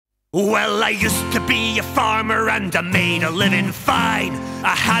Well, I used to be a farmer and I made a living fine.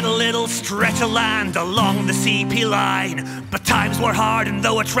 I had a little stretch of land along the CP line. But times were hard and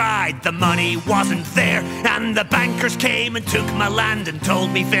though I tried, the money wasn't there. And the bankers came and took my land and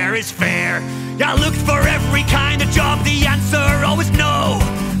told me fair is fair. I looked for every kind of job, the answer always no.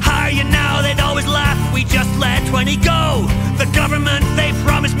 Hire you now, they'd always laugh, we just let 20 go. The government, they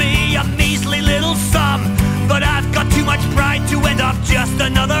promised me a measly little sum, but I've got too much pride to end up just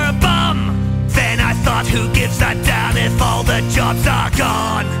another bum. Then I thought, who gives a damn if all the jobs are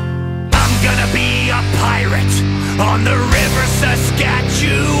gone? I'm gonna be a pirate on the river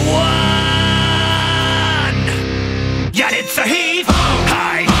Saskatchewan. Yet it's a heave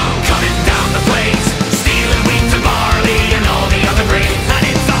high, coming down the plains, stealing wheat and barley and all the other grain. And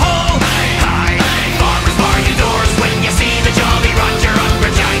it's a ho high, farmers bar your doors when you see the Jolly Roger on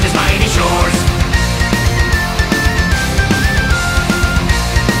Regina's mighty shores.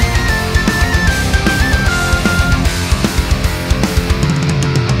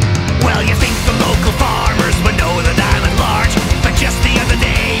 Well, you think the local farmers would know that I'm at large, but just the other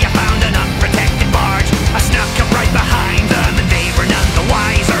day I found an unprotected barge. I snuck up right behind them and they were none the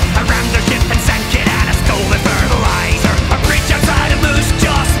wiser. I rammed their ship and sank it and I stole their fertilizer. A bridge outside of Moose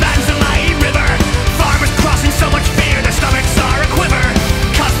Jaw spans the mighty river. Farmers crossing so much fear their stomachs are a quiver,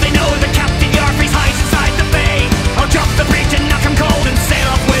 'cause they know that Captain Yarfrey's hides inside the bay. I'll drop the bridge and knock 'em cold and sail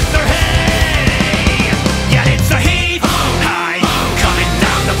off with their hay. Yet it's a heave high, coming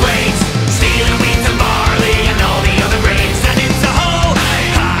down the plains, stealing wheat and barley and all the other grains. And it's a ho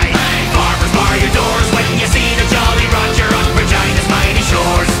high, farmers bar your doors when you see the Jolly Roger on Regina's mighty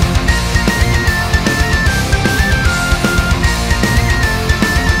shores.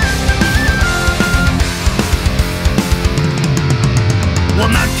 Well,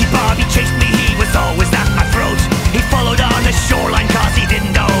 Mountie Bobby chased me, he was always at my throat. He followed on the shoreline 'cause he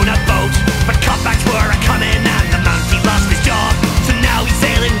didn't own a boat. But cutbacks were a-coming and the Mountie lost his job, so now he's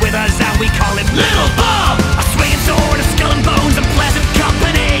sailing with us and we call him Little Bob. A swinging sword, a skull and bones and pleasant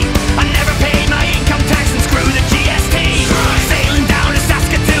company. I never paid my income tax and screw the GST. Sailing down to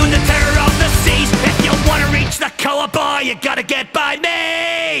Saskatoon, the terror of the seas. If you wanna reach the Coa, boy, you gotta get by me.